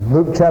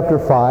Luke chapter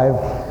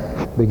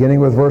 5, beginning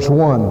with verse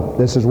 1.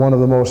 This is one of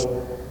the most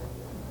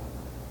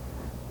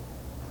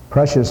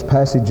precious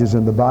passages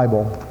in the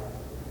Bible,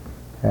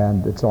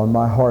 and it's on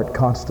my heart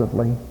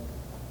constantly.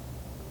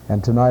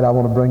 And tonight I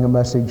want to bring a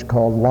message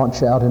called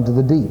Launch Out into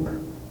the Deep.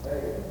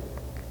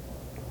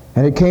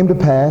 And it came to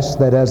pass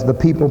that as the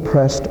people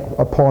pressed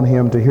upon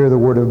him to hear the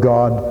word of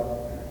God,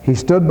 he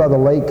stood by the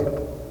lake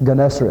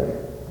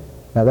Gennesaret.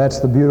 Now that's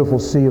the beautiful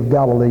Sea of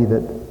Galilee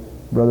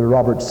that Brother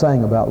Robert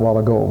sang about a while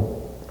ago.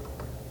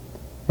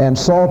 And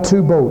saw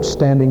two boats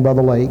standing by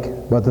the lake,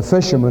 but the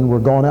fishermen were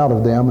gone out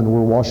of them and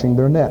were washing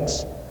their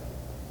nets.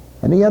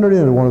 And he entered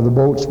into one of the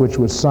boats, which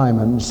was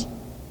Simon's,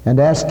 and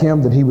asked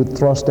him that he would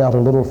thrust out a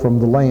little from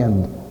the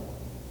land.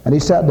 And he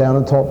sat down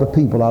and taught the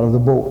people out of the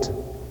boat.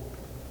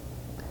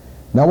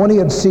 Now when he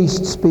had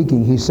ceased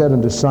speaking, he said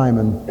unto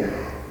Simon,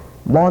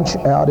 Launch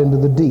out into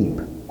the deep,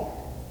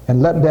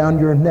 and let down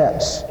your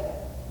nets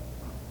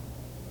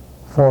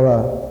for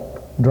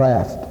a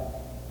draught.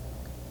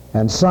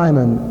 And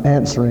Simon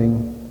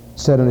answering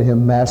said unto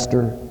him,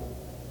 Master,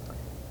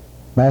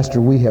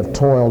 we have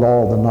toiled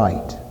all the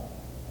night,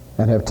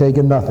 and have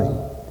taken nothing.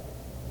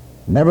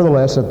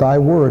 Nevertheless, at thy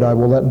word I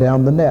will let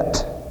down the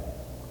net.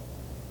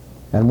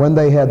 And when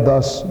they had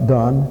thus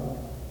done,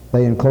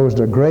 they enclosed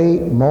a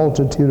great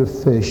multitude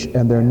of fish,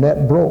 and their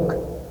net broke.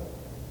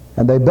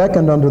 And they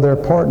beckoned unto their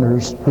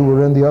partners who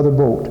were in the other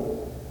boat,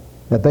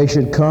 that they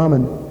should come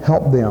and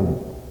help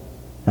them.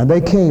 And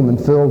they came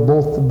and filled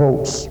both the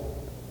boats,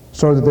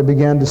 so that they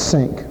began to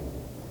sink.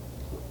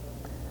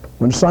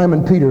 When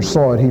Simon Peter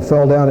saw it, he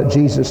fell down at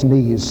Jesus'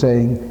 knees,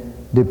 saying,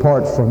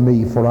 Depart from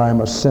me, for I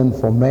am a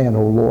sinful man,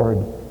 O Lord.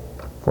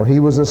 For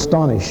he was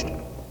astonished,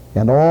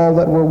 and all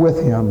that were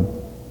with him,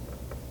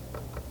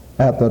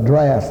 at the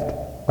draught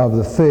of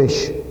the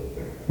fish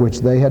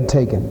which they had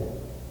taken.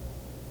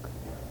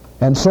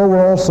 And so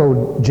were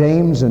also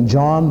James and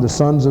John, the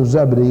sons of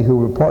Zebedee, who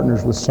were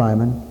partners with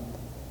Simon.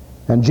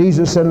 And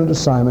Jesus said unto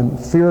Simon,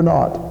 Fear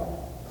not,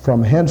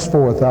 from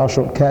henceforth thou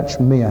shalt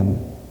catch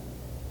men.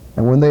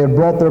 And when they had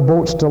brought their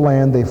boats to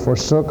land, they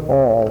forsook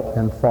all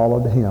and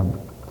followed him.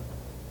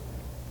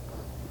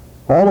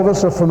 All of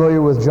us are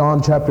familiar with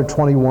John chapter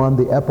 21,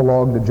 the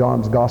epilogue to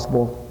John's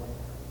Gospel.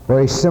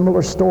 Very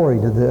similar story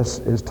to this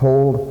is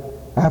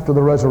told after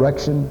the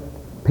resurrection.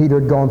 Peter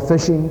had gone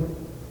fishing,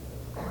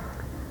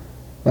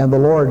 and the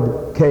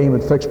Lord came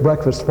and fixed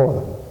breakfast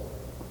for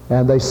them.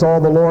 And they saw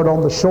the Lord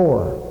on the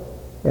shore.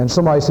 And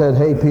somebody said,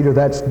 Hey, Peter,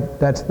 that's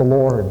the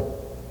Lord.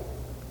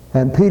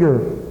 And Peter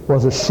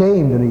was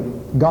ashamed, and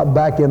he got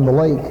back in the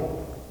lake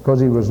because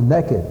he was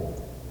naked.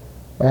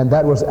 And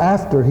that was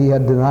after he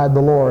had denied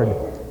the Lord.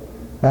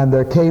 And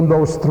there came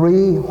those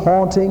three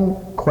haunting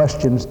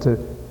questions to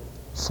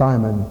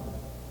Simon.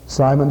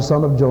 Simon,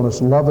 son of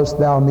Jonas, lovest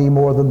thou me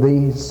more than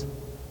these?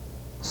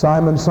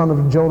 Simon, son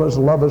of Jonas,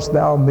 lovest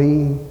thou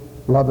me?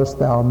 Lovest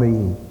thou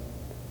me?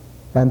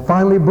 And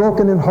finally,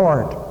 broken in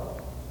heart,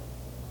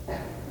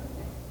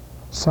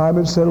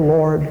 Simon said,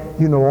 Lord,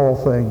 you know all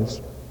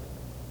things.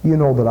 You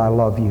know that I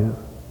love you.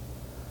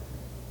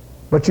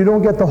 But you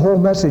don't get the whole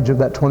message of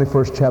that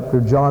 21st chapter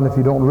of John if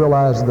you don't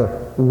realize the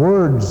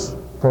words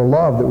for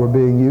love that were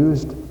being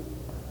used.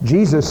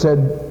 Jesus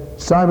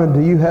said, Simon, do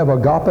you have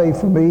agape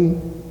for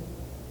me?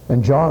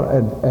 And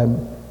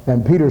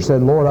and Peter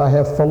said, Lord, I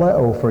have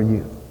phileo for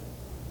you.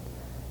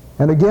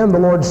 And again the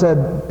Lord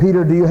said,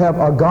 Peter, do you have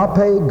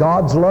agape,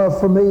 God's love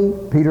for me?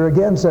 Peter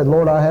again said,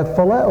 Lord, I have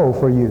phileo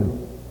for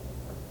you.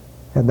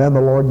 And then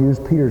the Lord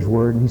used Peter's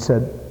word, and he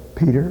said,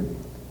 Peter,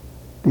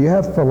 do you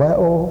have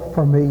phileo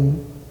for me?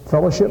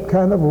 Fellowship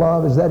kind of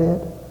love, is that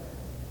it?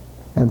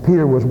 And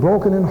Peter was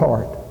broken in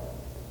heart.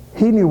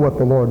 He knew what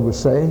the Lord was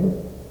saying.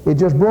 It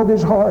just broke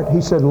his heart.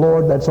 He said,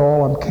 Lord, that's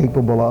all I'm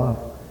capable of.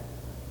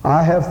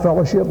 I have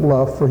fellowship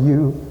love for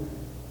you.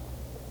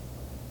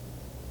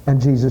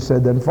 And Jesus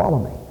said, then follow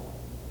me.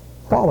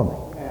 Follow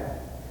me.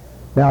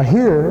 Now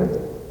here,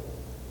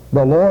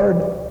 the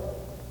Lord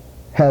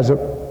has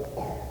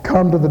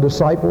come to the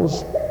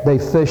disciples. They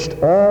fished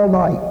all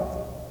night.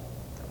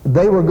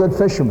 They were good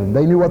fishermen.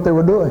 They knew what they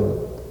were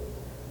doing.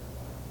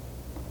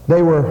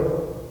 They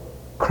were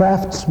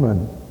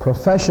craftsmen,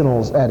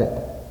 professionals at it.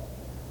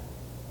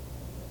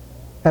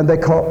 And they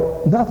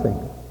caught nothing.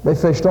 They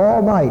fished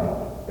all night,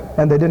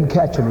 and they didn't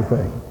catch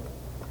anything.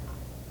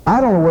 I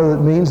don't know whether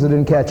it means they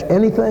didn't catch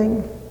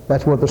anything.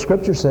 That's what the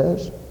Scripture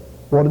says.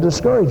 What a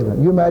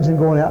discouragement. You imagine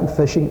going out and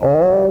fishing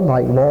all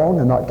night long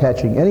and not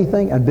catching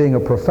anything and being a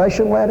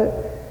professional at it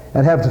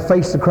and have to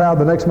face the crowd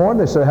the next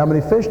morning. They say, how many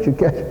fish did you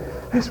catch?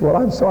 I said, well,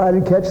 I'm sorry I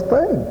didn't catch a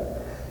thing.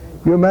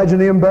 You imagine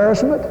the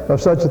embarrassment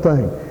of such a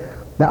thing.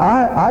 Now,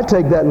 I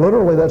take that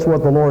literally. That's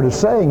what the Lord is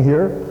saying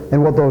here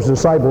and what those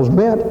disciples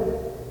meant.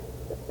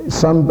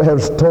 Some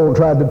have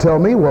tried to tell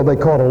me, well, they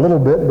caught a little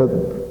bit, but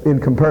in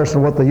comparison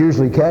to what they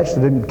usually catch,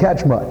 they didn't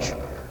catch much.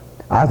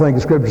 I think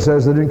the Scripture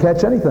says they didn't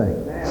catch anything.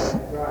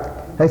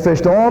 They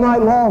fished all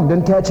night long,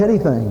 didn't catch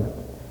anything.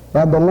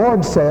 And the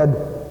Lord said,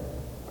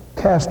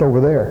 cast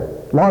over there.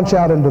 Launch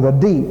out into the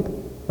deep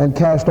and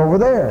cast over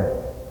there.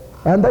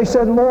 And they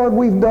said, Lord,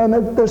 we've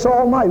done this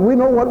all night. We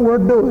know what we're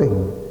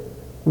doing.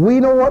 We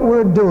know what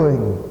we're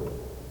doing.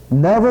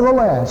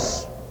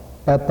 Nevertheless,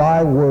 at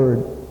thy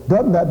word.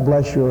 Doesn't that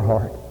bless your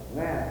heart?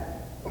 Amen.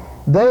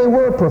 They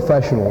were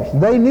professionals.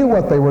 They knew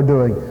what they were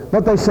doing.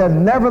 But they said,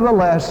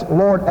 nevertheless,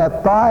 Lord,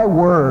 at thy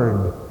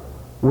word,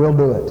 we'll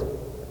do it.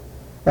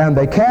 And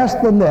they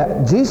cast the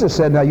net. Jesus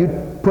said, now you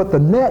put the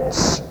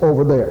nets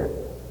over there.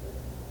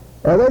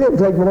 And they didn't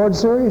take the Lord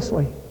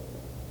seriously.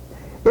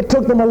 It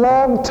took them a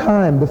long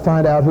time to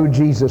find out who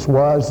Jesus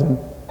was and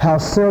how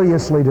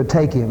seriously to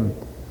take him.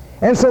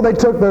 And so they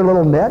took their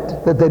little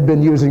net that they'd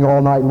been using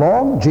all night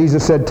long.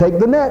 Jesus said, take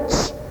the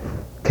nets,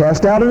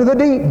 cast out into the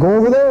deep, go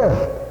over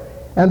there.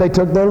 And they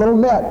took their little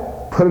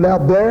net, put it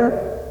out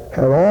there,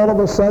 and all of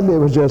a sudden it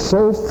was just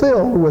so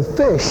filled with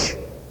fish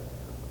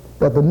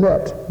that the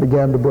net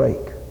began to break.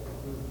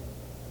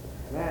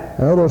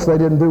 Notice they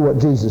didn't do what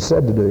Jesus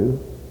said to do.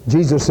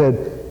 Jesus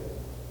said,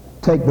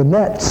 take the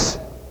nets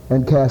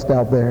and cast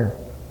out there.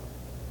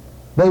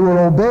 They were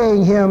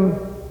obeying him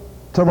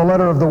to the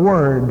letter of the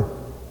word,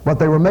 but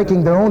they were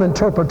making their own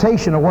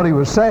interpretation of what he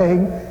was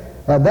saying,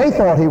 and they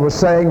thought he was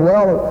saying,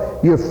 well,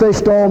 you've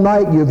fished all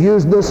night, you've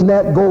used this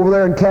net, go over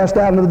there and cast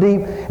out into the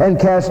deep and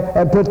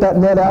put that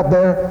net out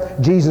there.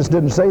 Jesus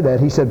didn't say that.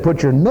 He said,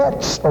 put your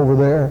nets over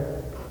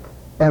there.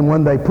 And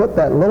when they put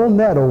that little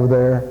net over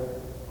there,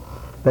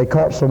 they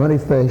caught so many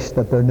fish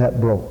that their net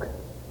broke.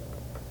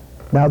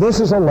 Now this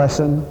is a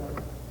lesson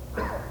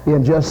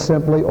in just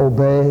simply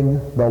obeying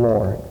the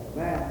Lord.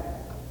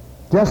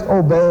 Just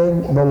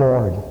obeying the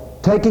Lord.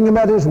 Taking him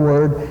at his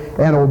word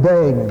and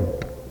obeying him.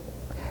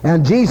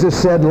 And Jesus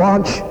said,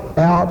 launch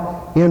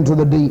out into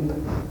the deep.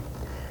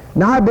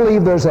 Now I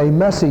believe there's a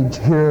message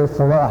here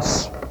for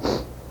us.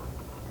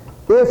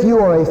 If you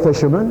are a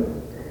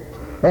fisherman,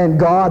 and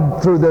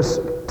God through this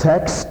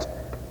text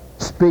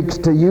speaks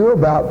to you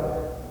about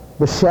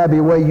the shabby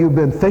way you've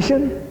been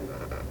fishing,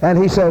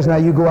 and he says, now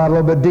you go out a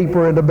little bit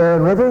deeper into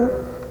Barren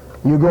River,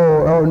 you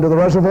go into the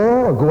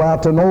reservoir, or go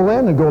out to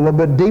Nolan and go a little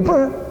bit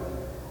deeper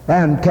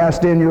and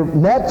cast in your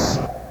nets,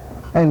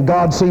 and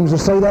God seems to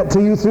say that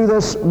to you through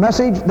this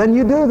message, then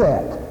you do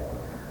that.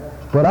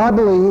 But I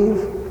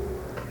believe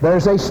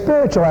there's a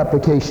spiritual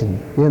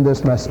application in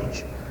this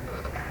message.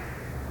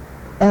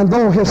 And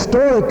though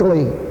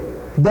historically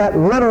that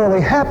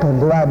literally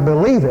happened, and I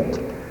believe it,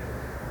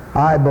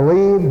 I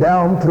believe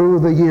down through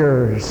the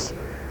years,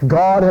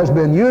 God has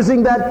been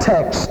using that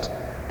text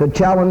to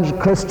challenge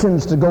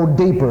Christians to go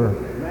deeper,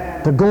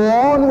 to go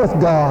on with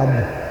God,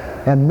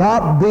 and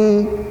not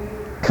be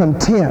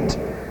content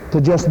to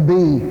just be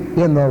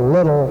in the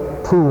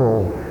little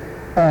pool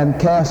and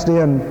cast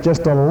in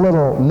just a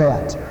little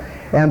net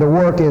and to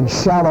work in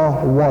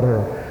shallow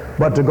water,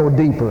 but to go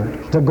deeper,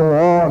 to go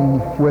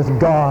on with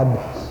God.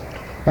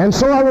 And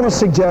so I want to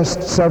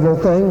suggest several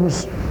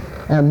things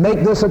and make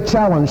this a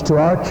challenge to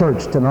our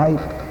church tonight,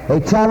 a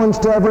challenge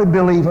to every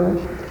believer,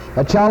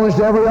 a challenge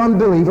to every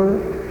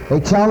unbeliever, a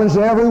challenge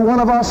to every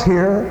one of us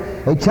here,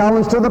 a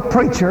challenge to the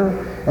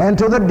preacher and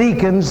to the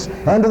deacons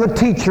and to the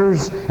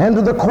teachers and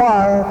to the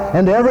choir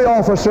and to every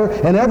officer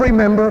and every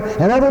member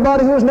and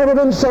everybody who has never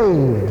been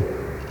saved.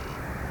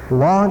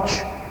 Launch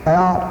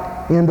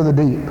out into the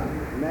deep.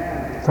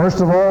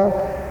 First of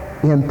all,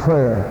 in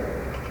prayer.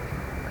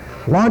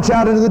 Launch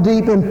out into the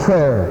deep in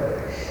prayer.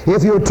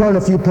 If you'll turn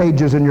a few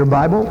pages in your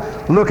Bible,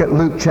 look at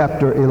Luke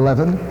chapter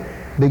 11,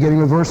 beginning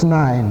with verse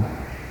 9.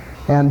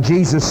 And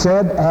Jesus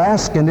said,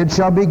 ask, and it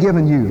shall be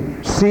given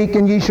you. Seek,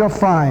 and ye shall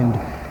find.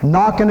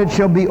 Knock, and it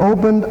shall be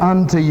opened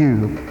unto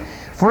you.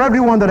 For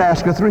everyone that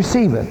asketh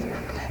receiveth,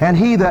 and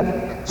he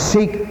that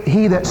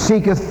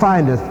seeketh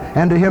findeth,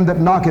 and to him that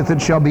knocketh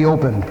it shall be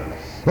opened.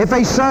 If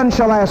a son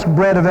shall ask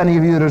bread of any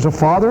of you that is a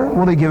father,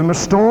 will he give him a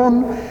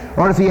stone?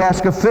 Or if he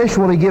ask a fish,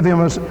 will he give him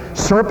a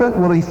serpent?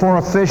 Will he for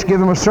a fish give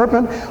him a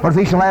serpent? Or if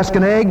he shall ask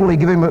an egg, will he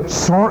give him a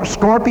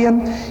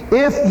scorpion?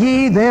 If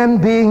ye then,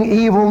 being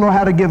evil, know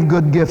how to give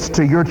good gifts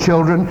to your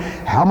children,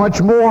 how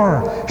much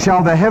more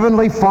shall the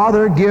heavenly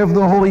Father give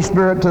the Holy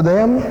Spirit to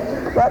them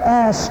that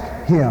ask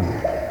him?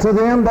 To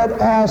them that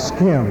ask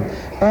him.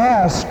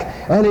 Ask,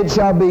 and it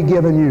shall be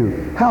given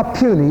you. How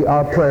puny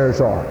our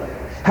prayers are.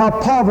 How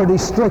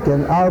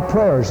poverty-stricken our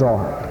prayers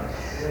are.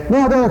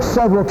 Now, there are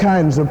several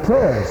kinds of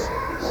prayers.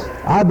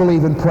 I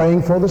believe in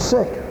praying for the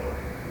sick.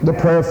 The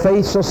prayer of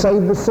faith shall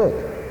save the sick.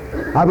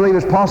 I believe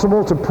it's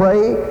possible to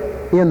pray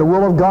in the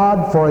will of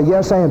God for a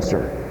yes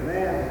answer.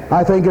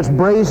 I think it's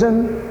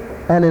brazen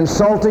and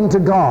insulting to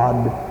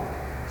God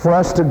for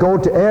us to go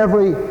to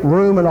every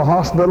room in a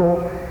hospital,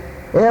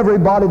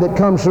 everybody that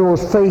comes through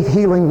those faith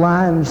healing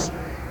lines,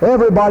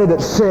 everybody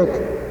that's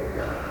sick,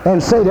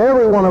 and say to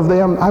every one of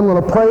them, I'm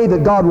going to pray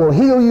that God will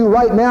heal you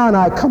right now, and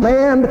I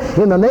command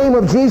in the name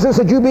of Jesus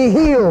that you be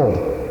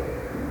healed.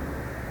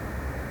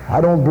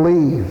 I don't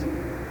believe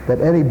that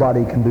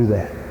anybody can do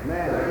that.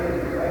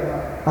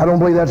 I don't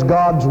believe that's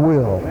God's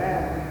will.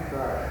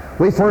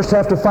 We first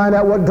have to find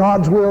out what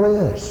God's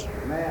will is.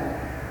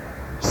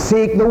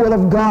 Seek the will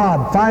of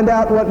God. Find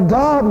out what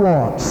God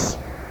wants.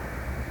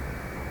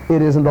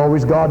 It isn't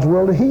always God's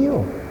will to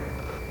heal.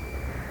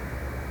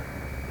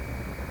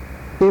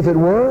 If it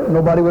were,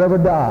 nobody would ever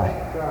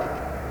die.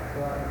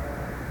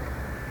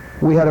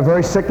 We had a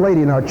very sick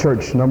lady in our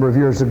church a number of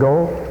years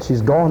ago.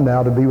 She's gone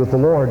now to be with the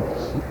Lord.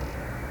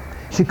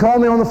 She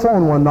called me on the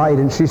phone one night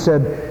and she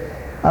said,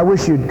 I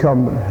wish you'd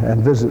come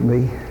and visit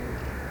me.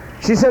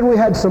 She said we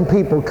had some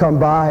people come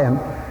by and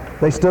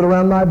they stood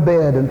around my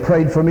bed and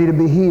prayed for me to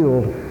be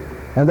healed.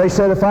 And they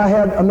said if I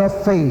had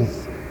enough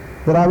faith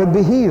that I would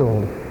be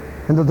healed.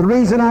 And that the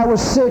reason I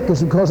was sick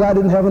is because I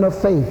didn't have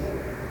enough faith.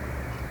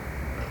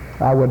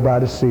 I went by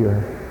to see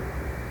her.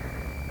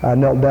 I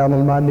knelt down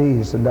on my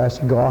knees and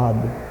asked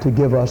God to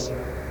give us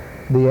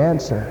the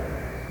answer,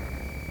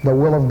 the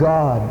will of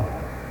God,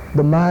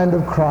 the mind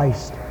of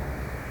Christ.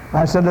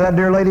 I said to that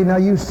dear lady, now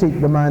you seek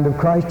the mind of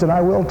Christ, and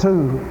I will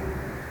too,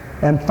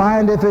 and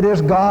find if it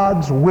is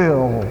God's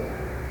will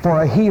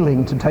for a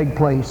healing to take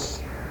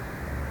place.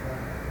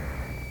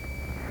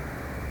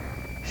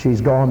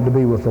 She's gone to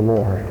be with the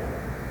Lord.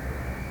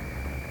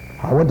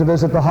 I went to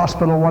visit the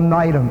hospital one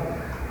night.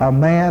 A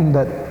man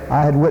that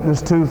I had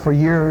witnessed to for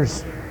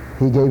years,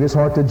 he gave his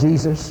heart to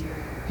Jesus.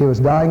 He was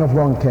dying of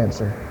lung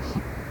cancer.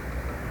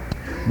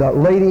 The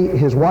lady,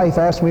 his wife,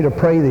 asked me to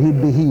pray that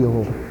he'd be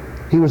healed.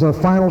 He was in the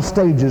final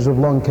stages of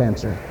lung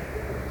cancer.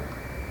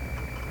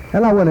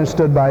 And I went and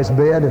stood by his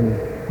bed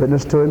and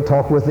witnessed to him,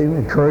 talked with him,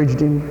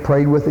 encouraged him,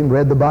 prayed with him,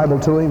 read the Bible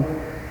to him.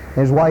 And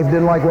his wife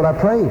didn't like what I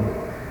prayed.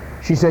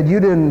 She said, you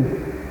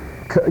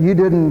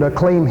didn't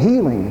claim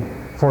healing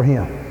for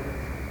him.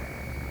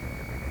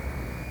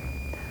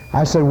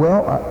 I said,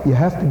 well, you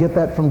have to get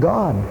that from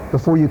God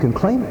before you can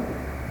claim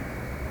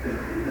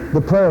it.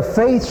 The prayer of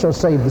faith shall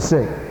save the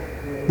sick.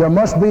 There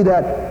must be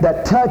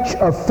that touch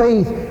of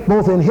faith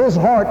both in his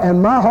heart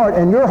and my heart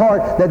and your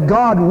heart that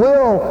God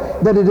will,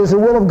 that it is the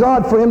will of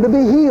God for him to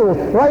be healed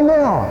right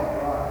now.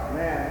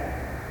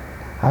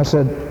 I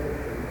said,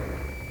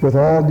 with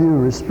all due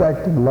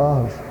respect and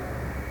love,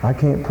 I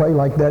can't pray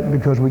like that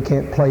because we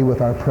can't play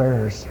with our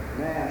prayers.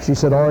 She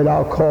said, all right,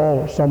 I'll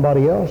call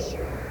somebody else.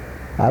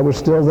 I was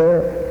still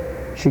there.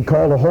 She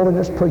called a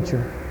holiness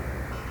preacher.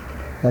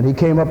 And he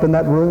came up in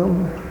that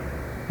room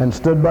and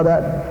stood by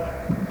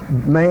that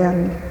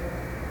man.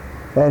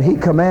 And he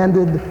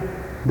commanded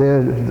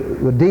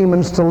the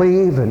demons to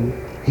leave. And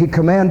he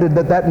commanded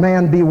that that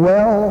man be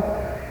well.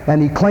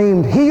 And he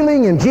claimed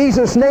healing in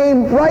Jesus'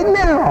 name right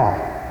now.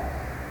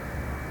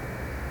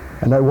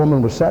 And that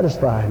woman was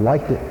satisfied,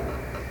 liked it.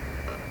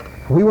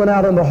 We went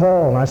out in the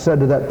hall and I said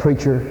to that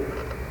preacher,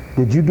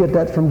 did you get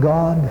that from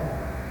God?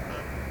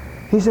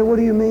 He said, what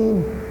do you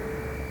mean?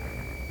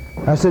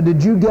 I said,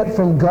 did you get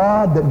from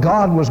God that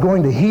God was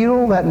going to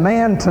heal that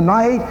man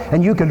tonight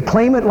and you could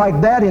claim it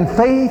like that in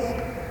faith?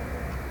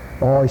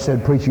 Oh, he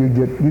said, preacher,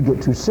 you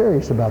get too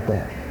serious about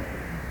that.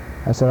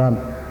 I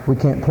said, we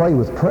can't play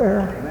with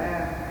prayer.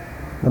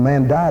 The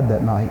man died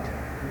that night.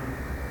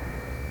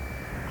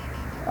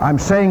 I'm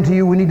saying to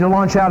you, we need to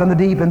launch out in the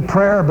deep in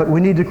prayer, but we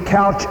need to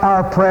couch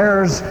our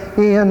prayers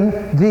in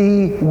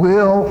the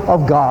will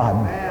of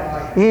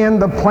God, in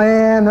the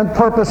plan and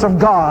purpose of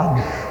God.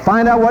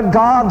 Find out what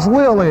God's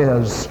will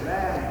is.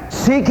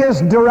 Seek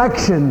his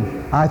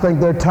direction. I think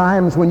there are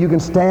times when you can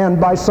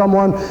stand by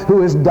someone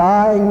who is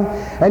dying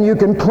and you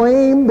can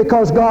claim,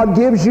 because God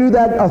gives you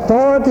that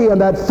authority and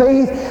that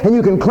faith, and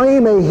you can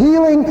claim a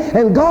healing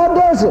and God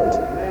does it.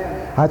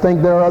 I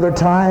think there are other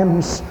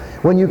times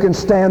when you can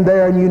stand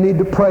there and you need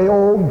to pray,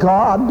 oh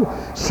God,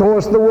 show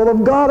us the will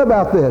of God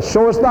about this.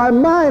 Show us thy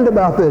mind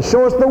about this.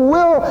 Show us the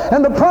will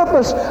and the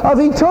purpose of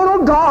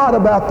eternal God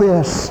about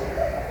this.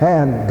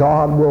 And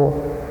God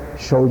will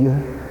show you.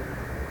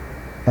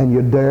 And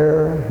you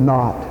dare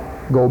not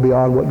go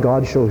beyond what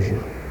God shows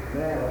you.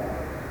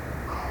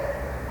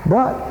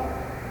 But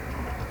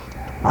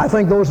I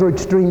think those are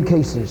extreme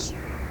cases.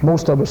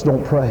 Most of us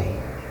don't pray.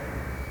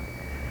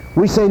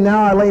 We say,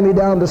 now I lay me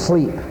down to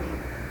sleep.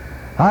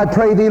 I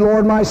pray thee,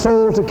 Lord, my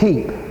soul to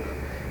keep.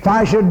 If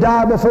I should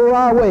die before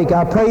I wake,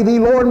 I pray thee,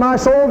 Lord, my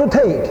soul to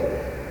take.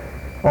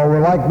 Or we're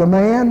like the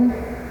man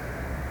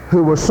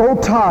who was so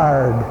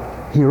tired,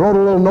 he wrote a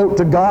little note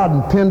to God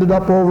and pinned it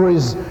up over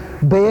his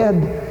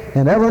bed.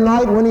 And every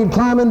night when he'd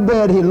climb in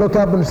bed, he'd look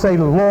up and say,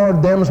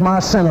 Lord, them's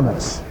my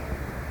sentiments.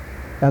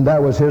 And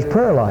that was his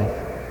prayer life.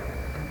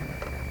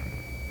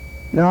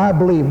 Now, I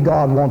believe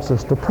God wants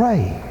us to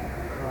pray.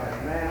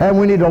 And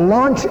we need to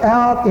launch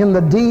out in the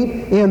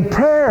deep in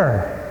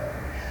prayer.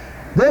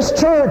 This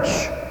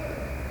church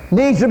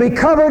needs to be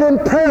covered in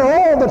prayer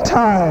all the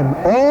time.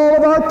 All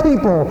of our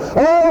people,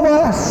 all of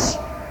us.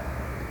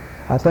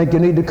 I think you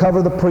need to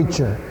cover the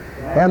preacher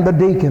and the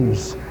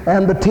deacons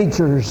and the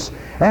teachers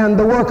and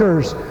the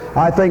workers.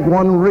 I think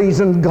one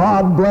reason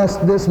God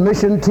blessed this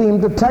mission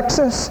team to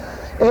Texas,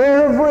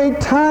 every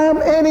time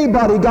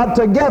anybody got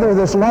together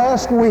this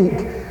last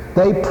week,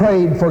 they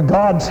prayed for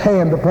God's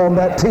hand upon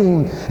that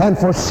team and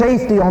for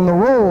safety on the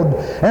road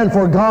and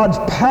for God's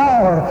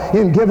power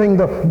in giving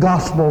the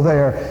gospel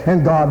there.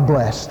 And God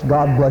blessed.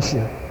 God bless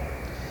you.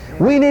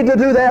 We need to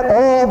do that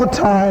all the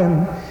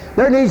time.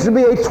 There needs to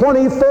be a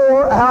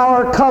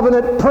 24-hour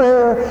covenant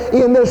prayer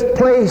in this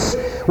place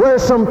where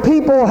some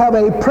people have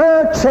a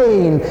prayer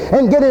chain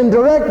and get in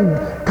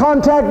direct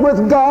contact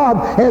with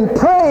God and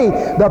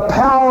pray the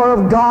power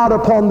of God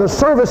upon the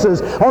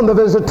services, on the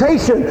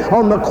visitation,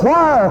 on the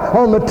choir,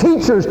 on the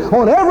teachers,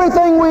 on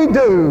everything we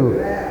do,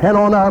 and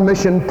on our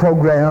mission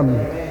program.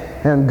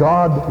 And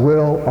God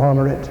will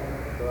honor it.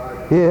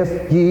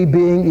 If ye,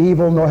 being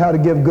evil, know how to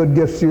give good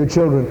gifts to your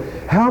children,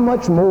 how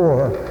much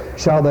more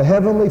shall the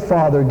Heavenly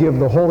Father give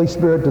the Holy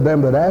Spirit to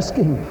them that ask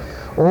Him?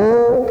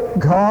 Oh,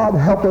 God,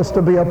 help us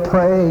to be a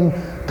praying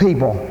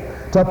people.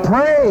 To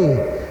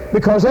pray,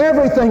 because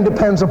everything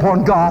depends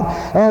upon God.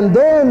 And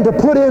then to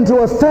put into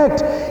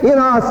effect in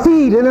our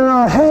feet and in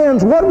our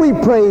hands what we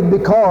prayed,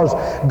 because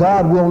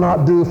God will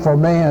not do for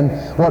man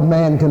what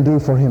man can do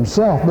for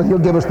himself. But He'll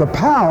give us the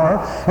power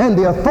and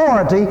the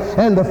authority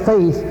and the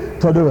faith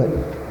to do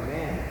it.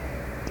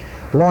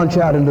 Launch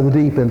out into the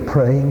deep in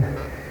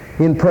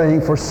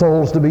praying for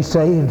souls to be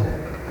saved,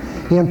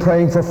 in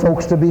praying for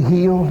folks to be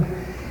healed,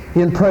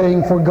 in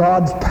praying for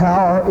God's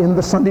power in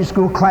the Sunday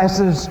school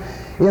classes,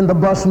 in the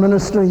bus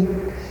ministry,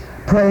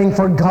 praying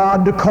for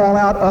God to call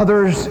out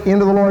others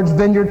into the Lord's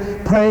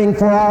vineyard, praying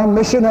for our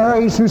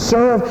missionaries who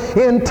serve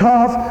in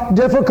tough,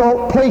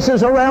 difficult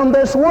places around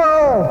this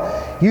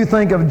world. You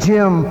think of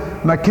Jim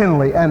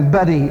McKinley and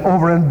Betty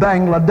over in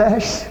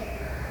Bangladesh.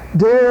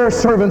 Dear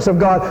servants of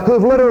God who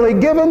have literally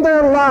given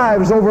their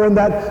lives over in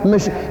that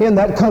mission, in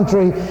that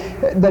country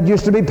that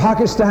used to be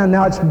Pakistan,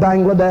 now it's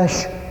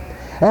Bangladesh.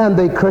 And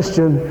the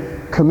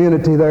Christian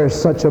community there is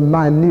such a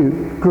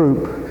minute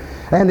group.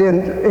 And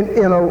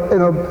in a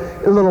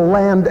little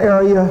land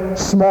area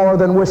smaller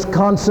than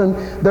Wisconsin,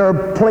 there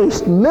are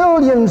placed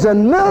millions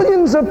and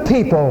millions of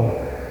people.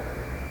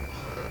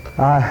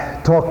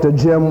 I talked to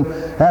Jim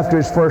after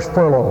his first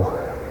furlough.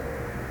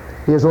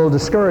 He was a little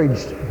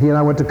discouraged. He and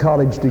I went to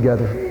college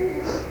together.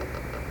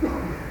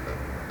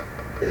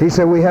 He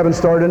said, we haven't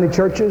started any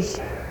churches,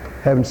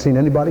 haven't seen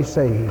anybody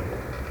saved.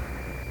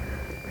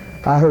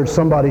 I heard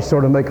somebody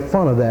sort of make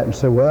fun of that and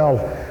say, well,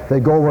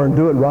 they go over and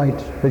do it right,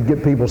 they'd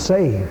get people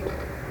saved.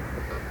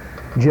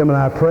 Jim and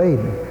I prayed,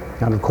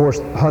 and of course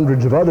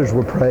hundreds of others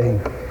were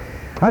praying.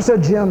 I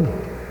said, Jim,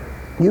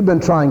 you've been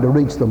trying to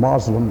reach the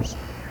Muslims.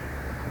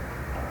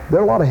 There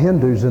are a lot of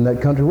Hindus in that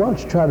country. Why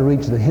don't you try to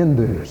reach the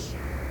Hindus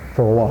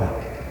for a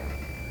while?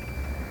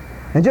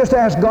 And just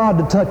ask God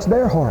to touch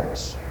their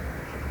hearts.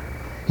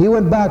 He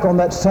went back on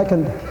that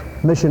second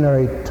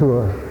missionary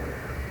tour,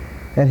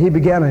 and he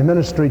began a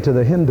ministry to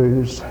the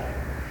Hindus.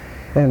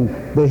 And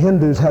the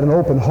Hindus had an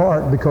open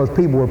heart because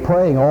people were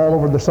praying all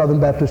over the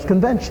Southern Baptist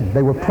Convention.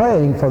 They were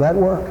praying for that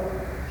work.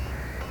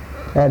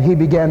 And he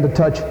began to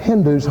touch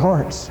Hindus'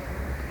 hearts.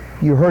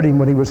 You heard him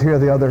when he was here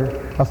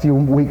a few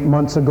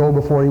months ago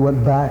before he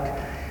went back.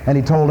 And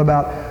he told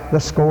about the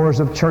scores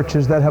of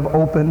churches that have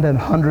opened and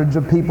hundreds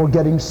of people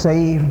getting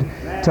saved.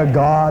 To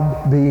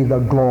God be the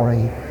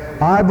glory.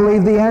 I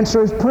believe the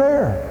answer is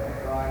prayer.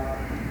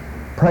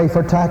 Pray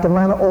for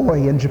Takalana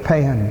Oi in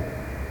Japan.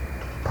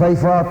 Pray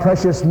for our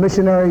precious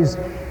missionaries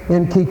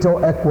in Quito,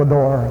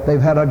 Ecuador.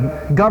 They've had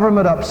a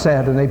government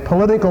upset and a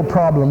political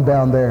problem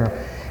down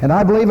there. And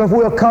I believe if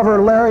we'll cover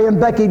Larry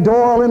and Becky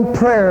Doyle in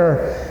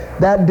prayer,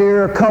 that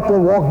dear couple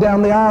walked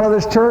down the aisle of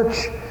this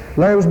church.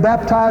 Larry was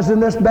baptized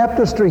in this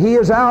baptistry. He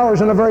is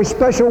ours in a very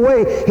special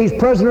way. He's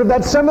president of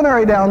that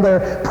seminary down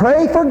there.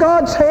 Pray for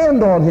God's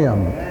hand on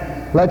him.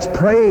 Let's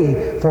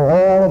pray for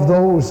all of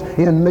those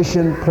in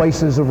mission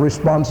places of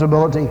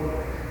responsibility.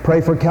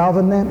 Pray for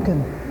Calvin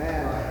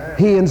Namkin.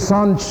 He and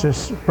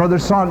Sanchez, Brother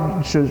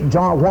Sanchez,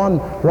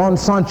 Juan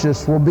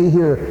Sanchez will be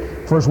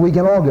here first week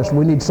in August.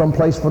 We need some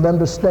place for them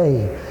to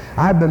stay.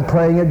 I've been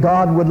praying that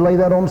God would lay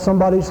that on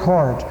somebody's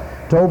heart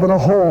to open a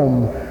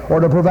home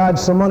or to provide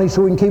some money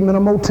so we can keep them in a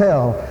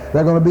motel.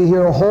 They're going to be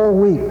here a whole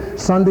week,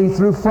 Sunday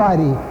through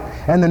Friday,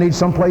 and they need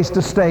some place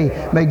to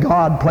stay. May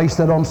God place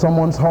that on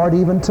someone's heart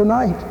even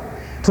tonight,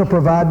 to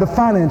provide the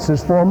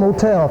finances for a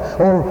motel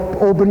or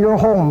open your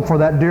home for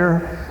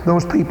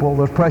those people,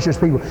 those precious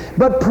people.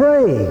 But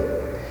pray.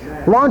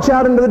 Launch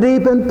out into the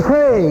deep and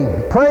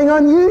pray. Praying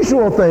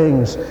unusual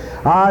things.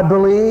 I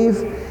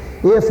believe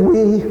if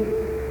we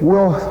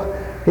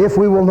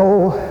will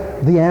know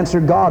the answer,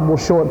 God will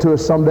show it to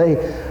us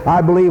someday.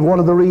 I believe one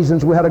of the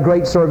reasons we had a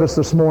great service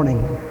this morning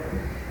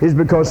is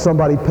because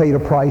somebody paid a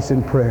price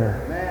in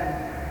prayer.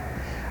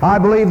 I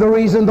believe the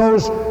reason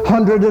those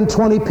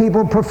 120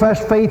 people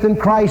professed faith in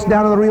Christ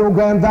down in the Rio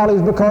Grande Valley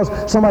is because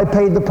somebody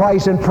paid the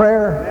price in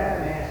prayer.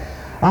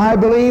 I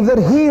believe that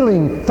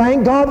healing,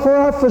 thank God for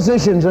our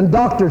physicians and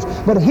doctors,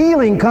 but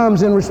healing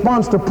comes in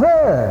response to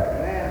prayer.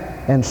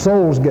 And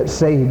souls get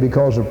saved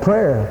because of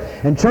prayer.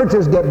 And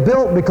churches get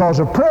built because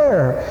of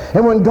prayer.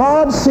 And when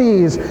God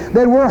sees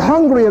that we're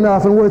hungry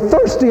enough and we're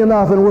thirsty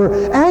enough and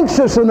we're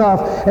anxious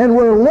enough and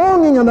we're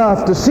longing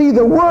enough to see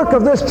the work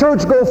of this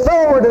church go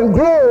forward and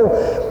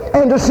grow,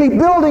 and to see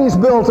buildings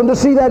built, and to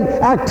see that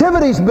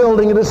activities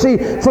building, and to see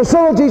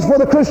facilities for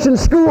the Christian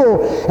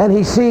school, and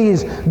He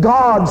sees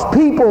God's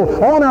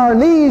people on our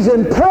knees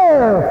in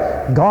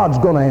prayer, God's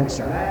going to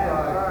answer.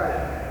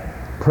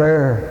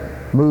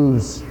 Prayer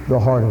moves the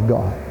heart of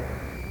God.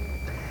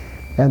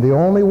 And the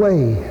only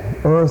way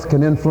earth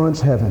can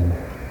influence heaven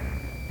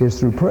is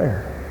through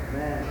prayer.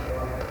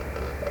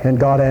 And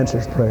God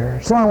answers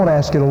prayer. So I want to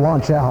ask you to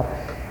launch out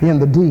in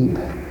the deep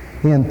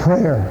in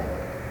prayer.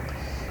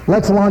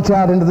 Let's launch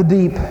out into the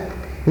deep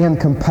in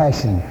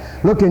compassion.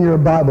 Look in your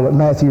Bible at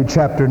Matthew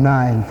chapter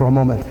 9 for a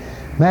moment.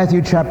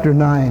 Matthew chapter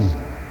 9.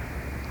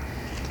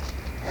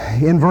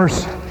 In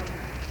verse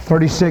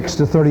 36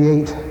 to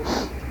 38.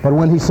 But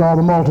when he saw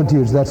the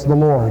multitudes, that's the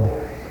Lord,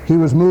 he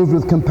was moved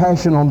with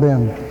compassion on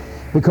them,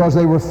 because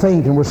they were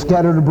faint and were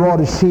scattered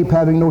abroad as sheep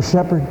having no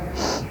shepherd.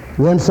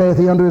 Then saith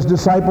he unto his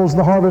disciples,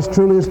 the harvest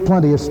truly is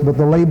plenteous, but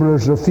the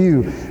laborers are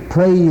few.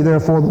 Pray ye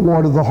therefore the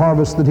Lord of the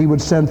harvest that he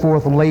would send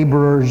forth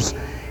laborers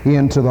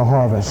into the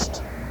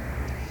harvest.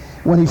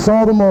 When he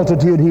saw the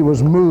multitude, he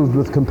was moved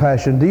with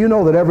compassion. Do you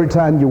know that every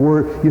time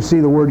you see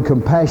the word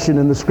compassion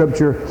in the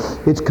Scripture,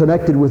 it's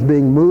connected with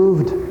being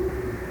moved?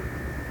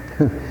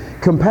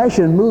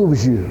 Compassion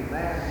moves you.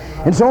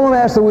 And so I want to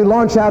ask that we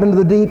launch out into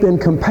the deep in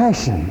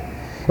compassion,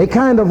 a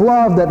kind of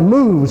love that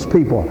moves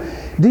people.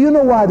 Do you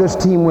know why this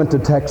team went to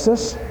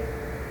Texas?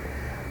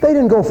 They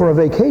didn't go for a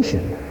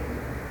vacation.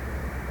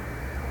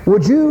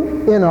 Would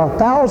you, in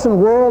 1,000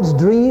 worlds,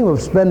 dream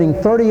of spending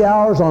 30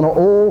 hours on an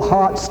old,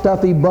 hot,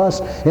 stuffy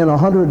bus in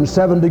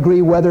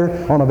 107-degree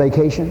weather on a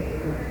vacation?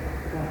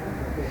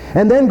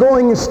 And then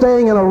going and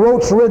staying in a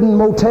roach-ridden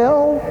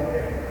motel?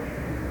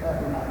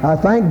 I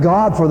thank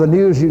God for the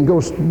news. You can go.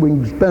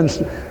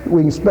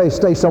 We can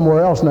stay somewhere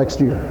else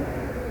next year.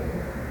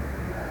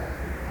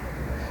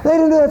 They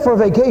didn't do it for a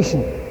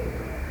vacation.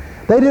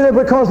 They did it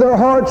because their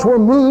hearts were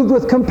moved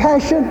with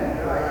compassion.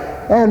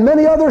 And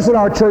many others in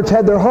our church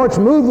had their hearts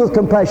moved with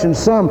compassion.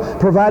 Some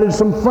provided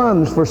some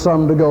funds for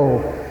some to go.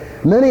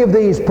 Many of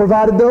these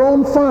provided their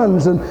own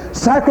funds and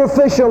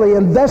sacrificially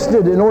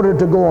invested in order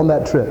to go on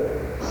that trip.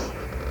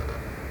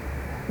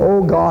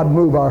 Oh God,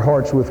 move our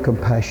hearts with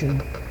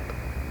compassion.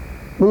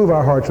 Move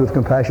our hearts with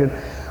compassion.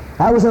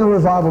 I was in a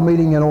revival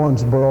meeting in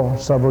Owensboro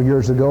several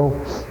years ago.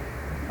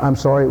 I'm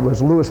sorry, it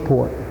was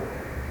Lewisport.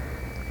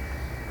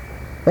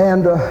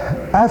 And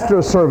after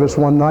a service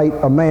one night,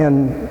 a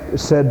man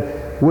said,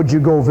 would you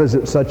go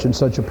visit such and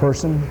such a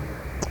person?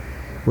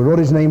 We wrote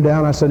his name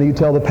down. I said, you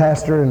tell the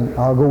pastor, and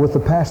I'll go with the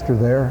pastor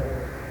there.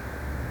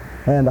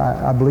 And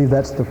I believe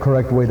that's the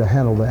correct way to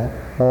handle that,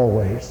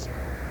 always.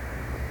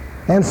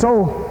 And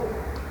so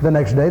the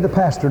next day, the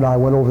pastor and I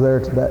went over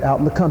there out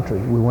in the country.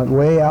 We went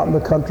way out in the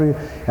country,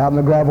 out in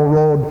the gravel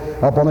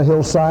road, up on a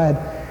hillside,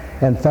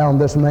 and found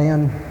this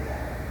man.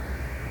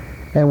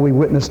 And we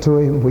witnessed to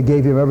him. We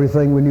gave him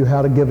everything we knew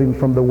how to give him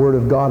from the Word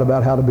of God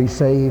about how to be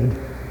saved.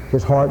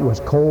 His heart was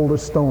cold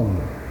as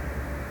stone.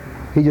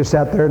 He just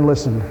sat there and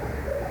listened.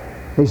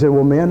 He said,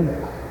 well, men,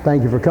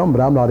 thank you for coming,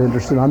 but I'm not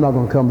interested. I'm not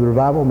going to come to the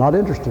revival. I'm not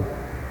interested.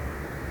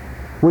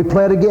 We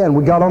prayed again.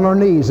 We got on our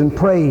knees and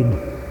prayed.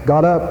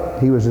 Got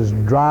up. He was as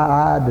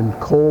dry-eyed and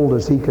cold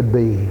as he could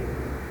be.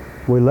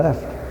 We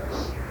left.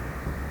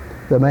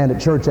 The man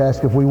at church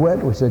asked if we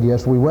went. We said,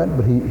 yes, we went,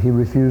 but he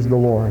refused the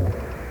Lord.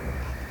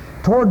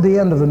 Toward the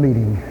end of the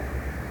meeting,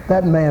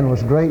 that man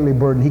was greatly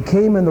burdened. He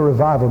came in the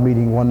revival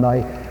meeting one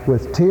night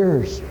with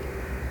tears.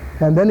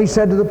 And then he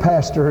said to the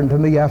pastor and to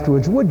me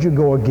afterwards, would you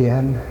go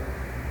again?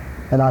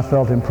 And I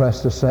felt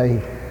impressed to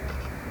say,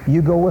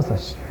 you go with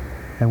us,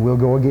 and we'll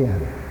go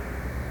again.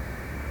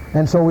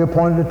 And so we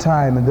appointed a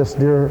time, and this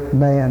dear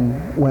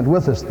man went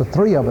with us. The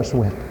three of us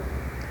went.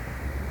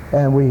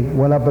 And we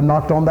went up and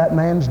knocked on that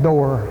man's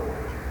door.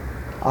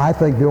 I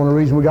think the only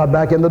reason we got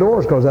back in the door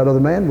is because that other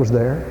man was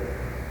there.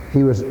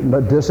 He was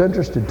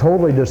disinterested,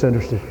 totally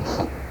disinterested.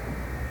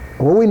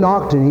 Well, we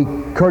knocked, and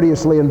he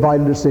courteously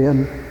invited us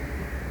in.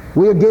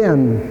 We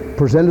again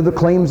presented the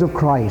claims of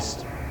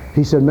Christ.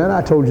 He said, man,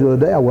 I told you the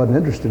other day I wasn't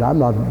interested. I'm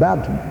not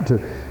about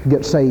to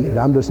get saved.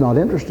 I'm just not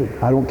interested.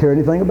 I don't care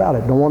anything about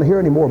it. Don't want to hear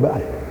any more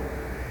about it.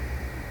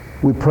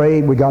 We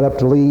prayed, we got up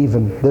to leave,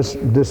 and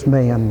this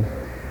man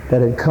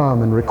that had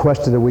come and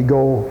requested that we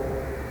go,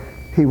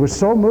 he was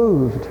so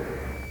moved.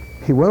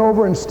 He went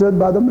over and stood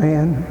by the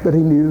man that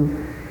he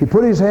knew. He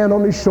put his hand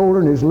on his shoulder,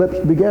 and his lips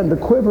began to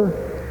quiver.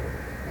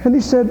 And he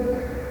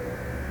said,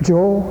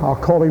 Joel, I'll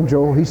call him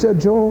Joel. He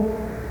said, Joel,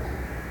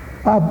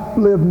 I've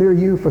lived near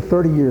you for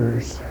 30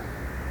 years,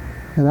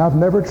 and I've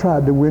never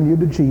tried to win you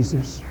to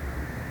Jesus.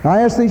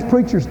 I asked these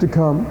preachers to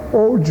come.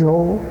 Oh,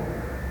 Joel,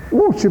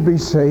 won't you be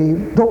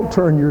saved? Don't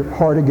turn your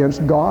heart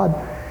against God.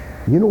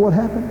 You know what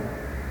happened?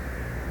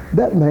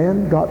 That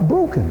man got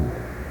broken.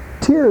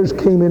 Tears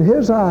came in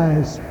his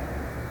eyes.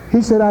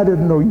 He said, I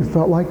didn't know you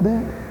felt like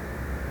that.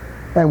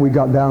 And we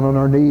got down on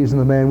our knees, and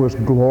the man was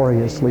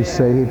gloriously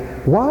saved.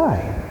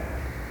 Why?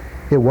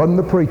 It wasn't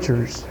the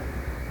preachers.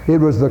 It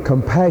was the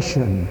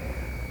compassion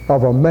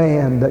of a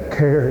man that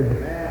cared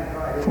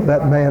for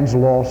that man's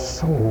lost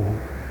soul.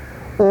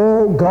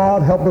 Oh,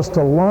 God, help us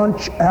to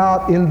launch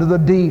out into the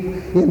deep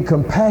in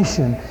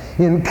compassion,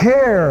 in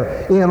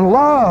care, in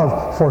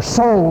love for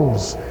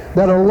souls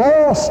that are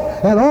lost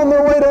and on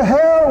their way to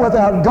hell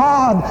without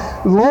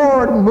God.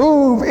 Lord,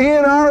 move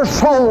in our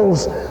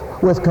souls.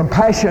 with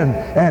compassion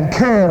and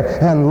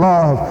care and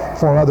love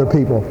for other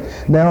people.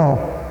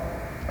 Now,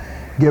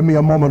 give me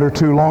a moment or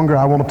two longer.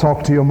 I want to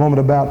talk to you a moment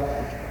about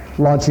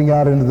launching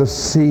out into the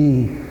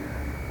sea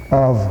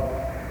of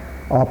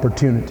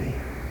opportunity.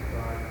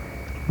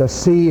 The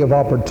sea of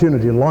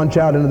opportunity. Launch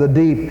out into the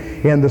deep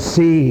in the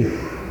sea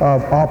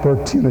of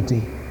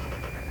opportunity.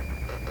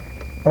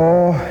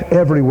 Oh,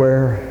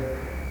 everywhere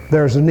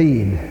there's a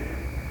need.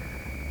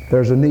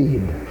 There's a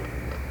need.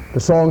 The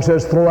song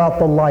says, throw out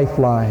the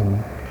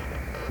lifeline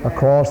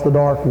across the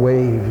dark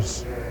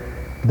waves.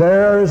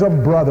 There is a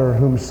brother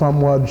whom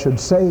someone should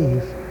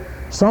save.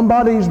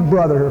 Somebody's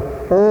brother.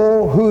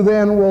 Oh, who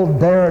then will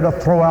dare to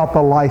throw out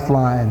the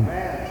lifeline?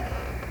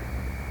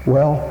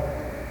 Well,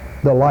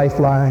 the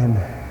lifeline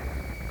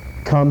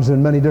comes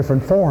in many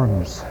different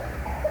forms.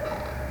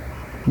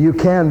 You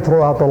can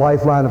throw out the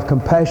lifeline of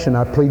compassion.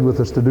 I plead with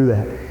us to do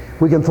that.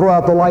 We can throw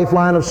out the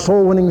lifeline of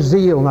soul-winning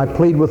zeal, and I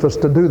plead with us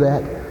to do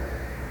that.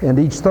 And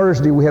each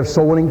Thursday we have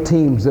soul-winning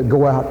teams that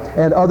go out,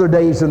 and other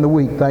days in the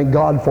week. Thank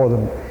God for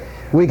them.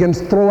 We can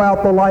throw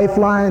out the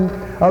lifeline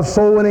of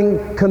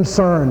soul-winning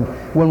concern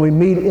when we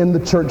meet in the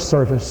church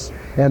service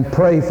and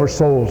pray for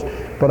souls.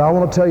 But I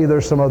want to tell you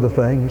there's some other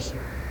things.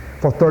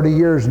 For 30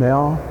 years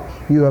now,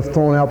 you have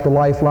thrown out the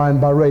lifeline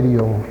by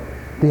radio.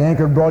 The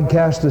anchored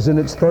broadcast is in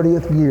its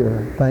 30th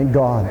year, thank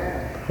God.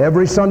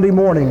 Every Sunday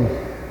morning,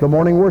 the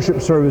morning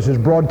worship service is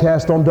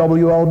broadcast on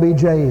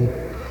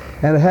WLBJ,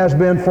 and it has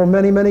been for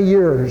many, many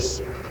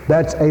years.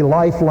 That's a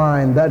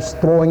lifeline. That's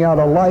throwing out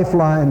a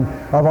lifeline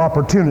of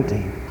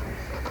opportunity.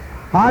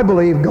 I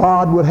believe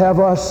God would have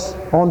us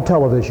on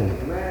television.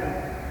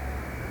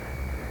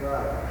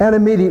 And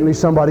immediately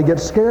somebody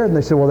gets scared and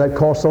they say, well, that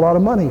costs a lot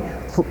of money.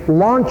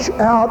 Launch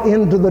out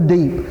into the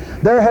deep.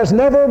 There has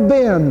never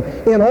been,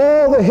 in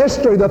all the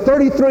history, the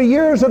 33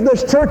 years of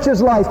this church's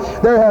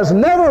life, there has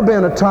never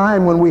been a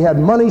time when we had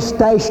money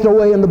stashed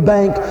away in the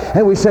bank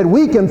and we said,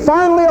 we can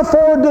finally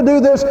afford to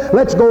do this,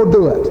 let's go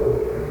do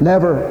it.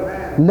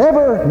 Never,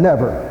 never,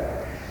 never.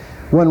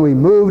 When we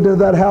moved to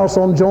that house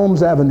on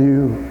Jones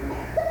Avenue,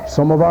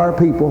 some of our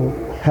people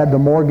had to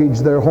mortgage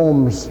their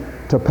homes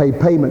to pay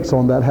payments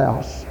on that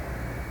house.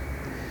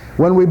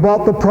 When we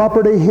bought the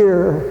property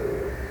here,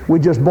 we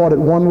just bought it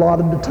one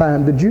lot at a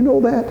time. Did you know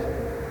that?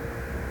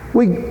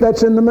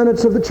 That's in the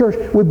minutes of the church.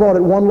 We bought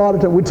it one lot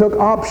at a time. We took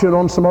option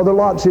on some other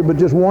lots here, but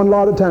just one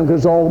lot at a time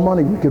because all the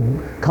money we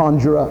could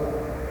conjure up.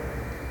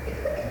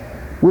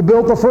 We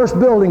built the first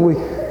building.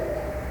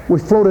 We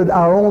floated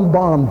our own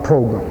bond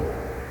program.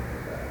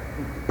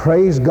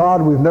 Praise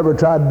God, we've never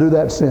tried to do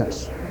that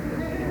since.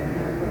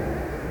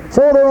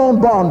 Float our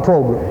own bond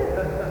program.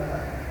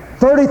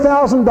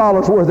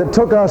 $30,000 worth. It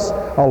took us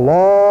a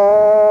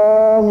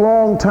long,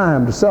 long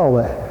time to sell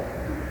that.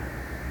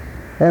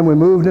 And we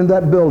moved into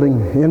that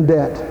building in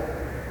debt.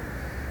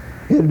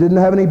 It didn't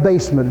have any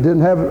basement. It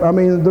didn't have,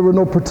 there were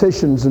no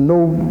partitions and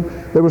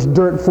there was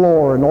dirt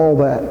floor and all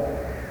that.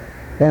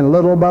 And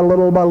little by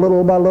little by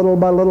little by little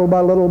by little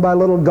by little by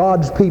little,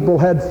 God's people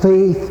had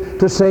faith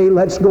to say,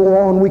 let's go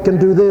on, we can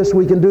do this,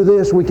 we can do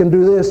this, we can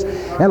do this.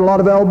 And a lot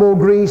of elbow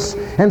grease,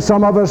 and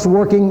some of us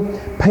working,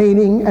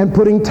 painting and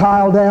putting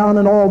tile down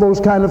and all those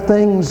kind of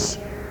things.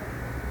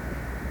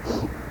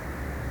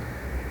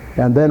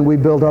 And then we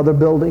built other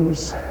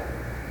buildings.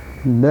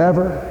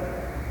 Never.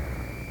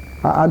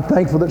 I'm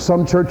thankful that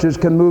some churches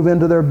can move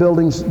into their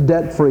buildings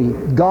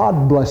debt-free.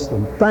 God bless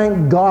them.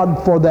 Thank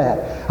God for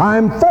that.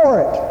 I'm for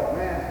it.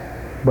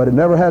 But it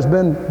never has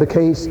been the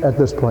case at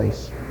this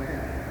place.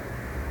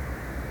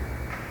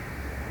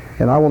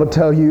 And I want to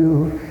tell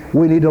you,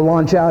 we need to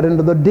launch out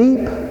into the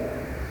deep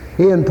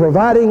in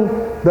providing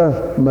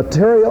the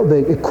material,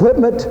 the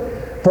equipment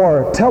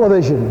for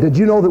television. Did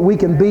you know that we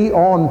can be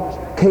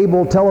on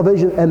cable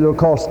television and it'll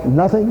cost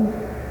nothing?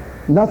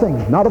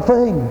 Nothing, not a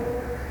thing,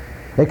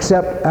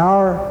 except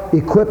our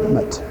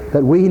equipment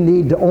that we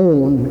need to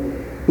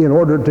own in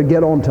order to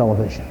get on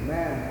television.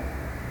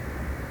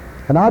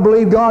 And I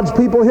believe God's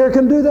people here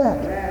can do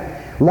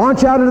that.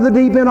 Launch out into the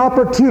deep in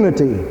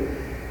opportunity.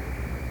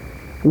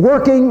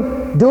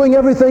 Working, doing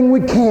everything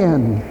we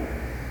can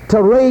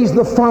to raise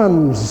the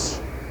funds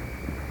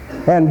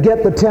and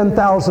get the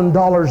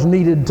 $10,000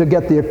 needed to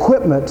get the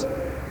equipment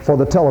for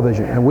the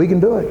television. And we can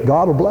do it.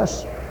 God will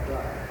bless.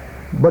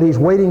 But He's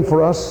waiting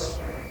for us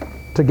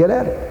to get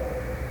at it.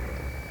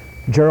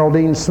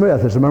 Geraldine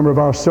Smith is a member of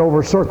our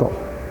Silver Circle.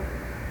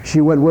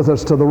 She went with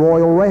us to the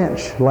Royal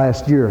Ranch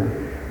last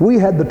year. We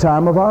had the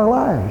time of our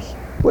lives.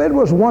 It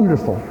was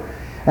wonderful.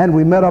 And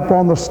we met up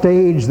on the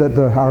stage that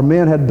our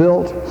men had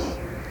built.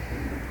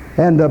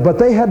 And but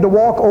they had to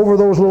walk over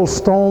those little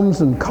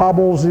stones and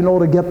cobbles,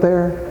 to get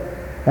there.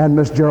 And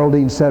Miss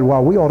Geraldine said,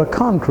 well, we ought to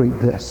concrete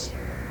this.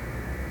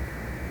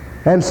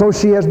 And so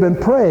she has been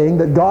praying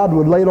that God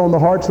would lay it on the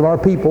hearts of our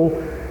people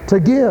to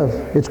give.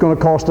 It's going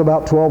to cost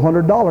about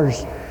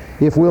 $1,200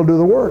 if we'll do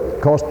the work.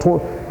 It costs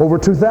over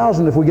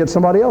 $2,000 if we get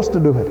somebody else to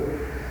do it.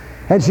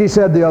 And she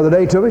said the other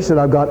day to me, she said,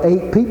 I've got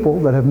 8 people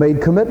that have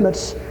made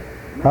commitments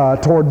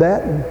toward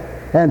that.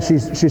 And she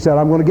said,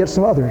 I'm going to get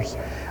some others.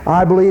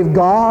 I believe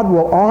God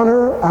will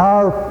honor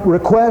our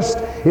request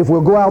if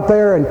we'll go out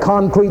there and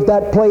concrete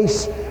that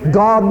place.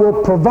 God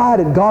will provide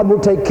it. God will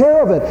take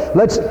care of it.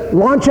 Let's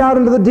launch out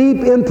into the deep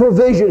in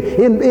provision,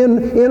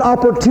 in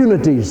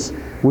opportunities.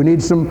 We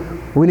need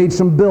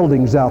some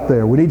buildings out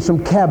there. We need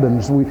some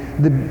cabins. The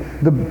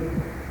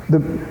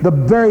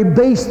very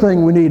base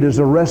thing we need is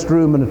a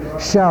restroom and a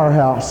shower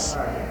house.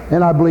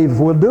 And I believe if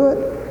we'll do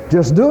it,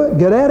 just do it,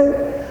 get at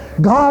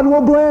it, God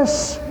will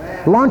bless.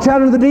 Launch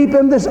out into the deep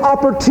in this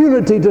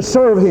opportunity to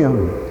serve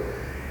Him.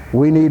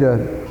 We need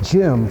a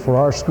gym for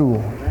our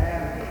school.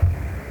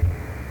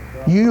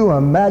 You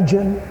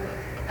imagine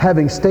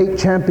having state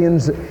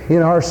champions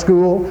in our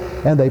school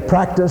and they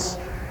practice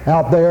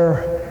out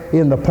there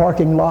in the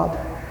parking lot,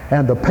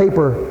 and the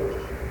paper,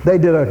 they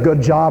did a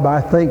good job, I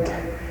think.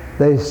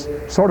 They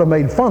sort of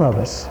made fun of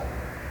us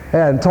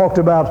and talked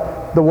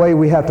about the way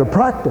we have to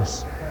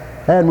practice.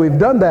 And we've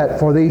done that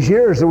for these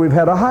years that we've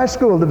had a high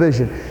school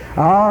division.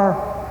 Our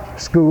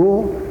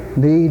school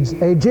needs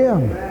a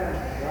gym.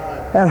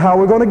 And how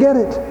are we going to get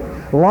it?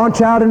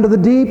 Launch out into the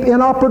deep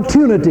in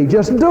opportunity.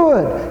 Just do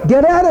it.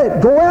 Get at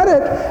it. Go at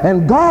it.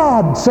 And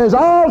God says,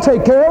 I'll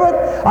take care of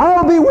it.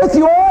 I'll be with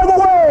you all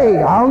the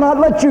way. I'll not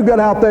let you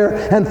get out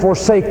there and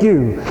forsake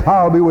you.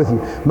 I'll be with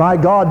you. My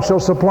God shall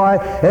supply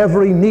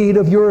every need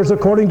of yours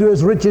according to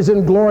His riches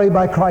in glory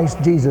by Christ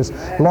Jesus.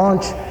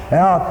 Launch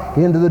out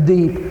into the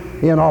deep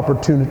in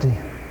opportunity.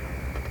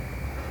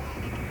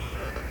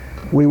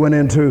 We went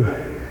into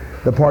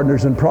the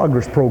Partners in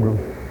Progress program.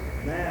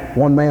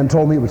 One man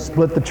told me he would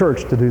split the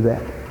church to do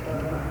that.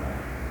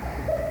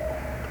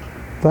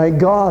 Thank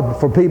God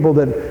for people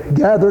that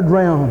gathered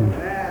round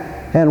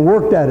and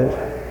worked at it.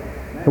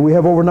 And we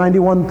have over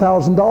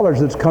 $91,000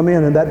 that's come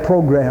in that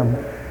program.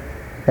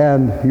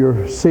 And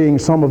you're seeing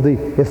some of the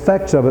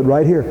effects of it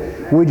right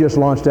here. We just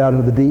launched out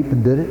into the deep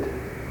and did it.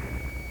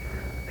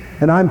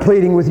 And I'm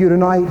pleading with you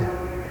tonight,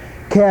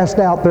 cast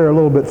out there a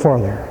little bit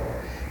farther.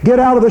 Get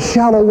out of the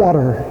shallow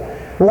water.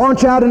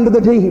 Launch out into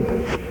the deep.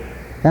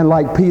 And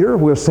like Peter,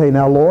 we'll say,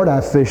 now Lord,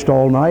 I've fished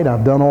all night,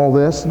 I've done all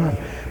this, and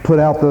I've put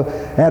out the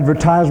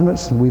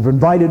advertisements, and we've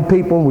invited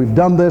people, and we've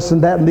done this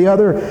and that and the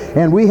other,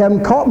 and we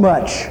haven't caught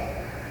much.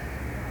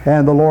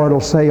 And the Lord will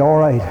say, all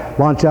right,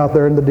 launch out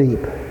there in the deep.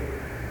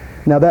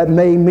 Now that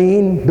may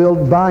mean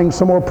buying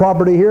some more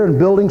property here and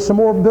building some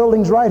more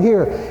buildings right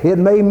here. It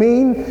may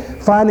mean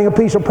finding a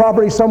piece of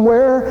property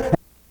somewhere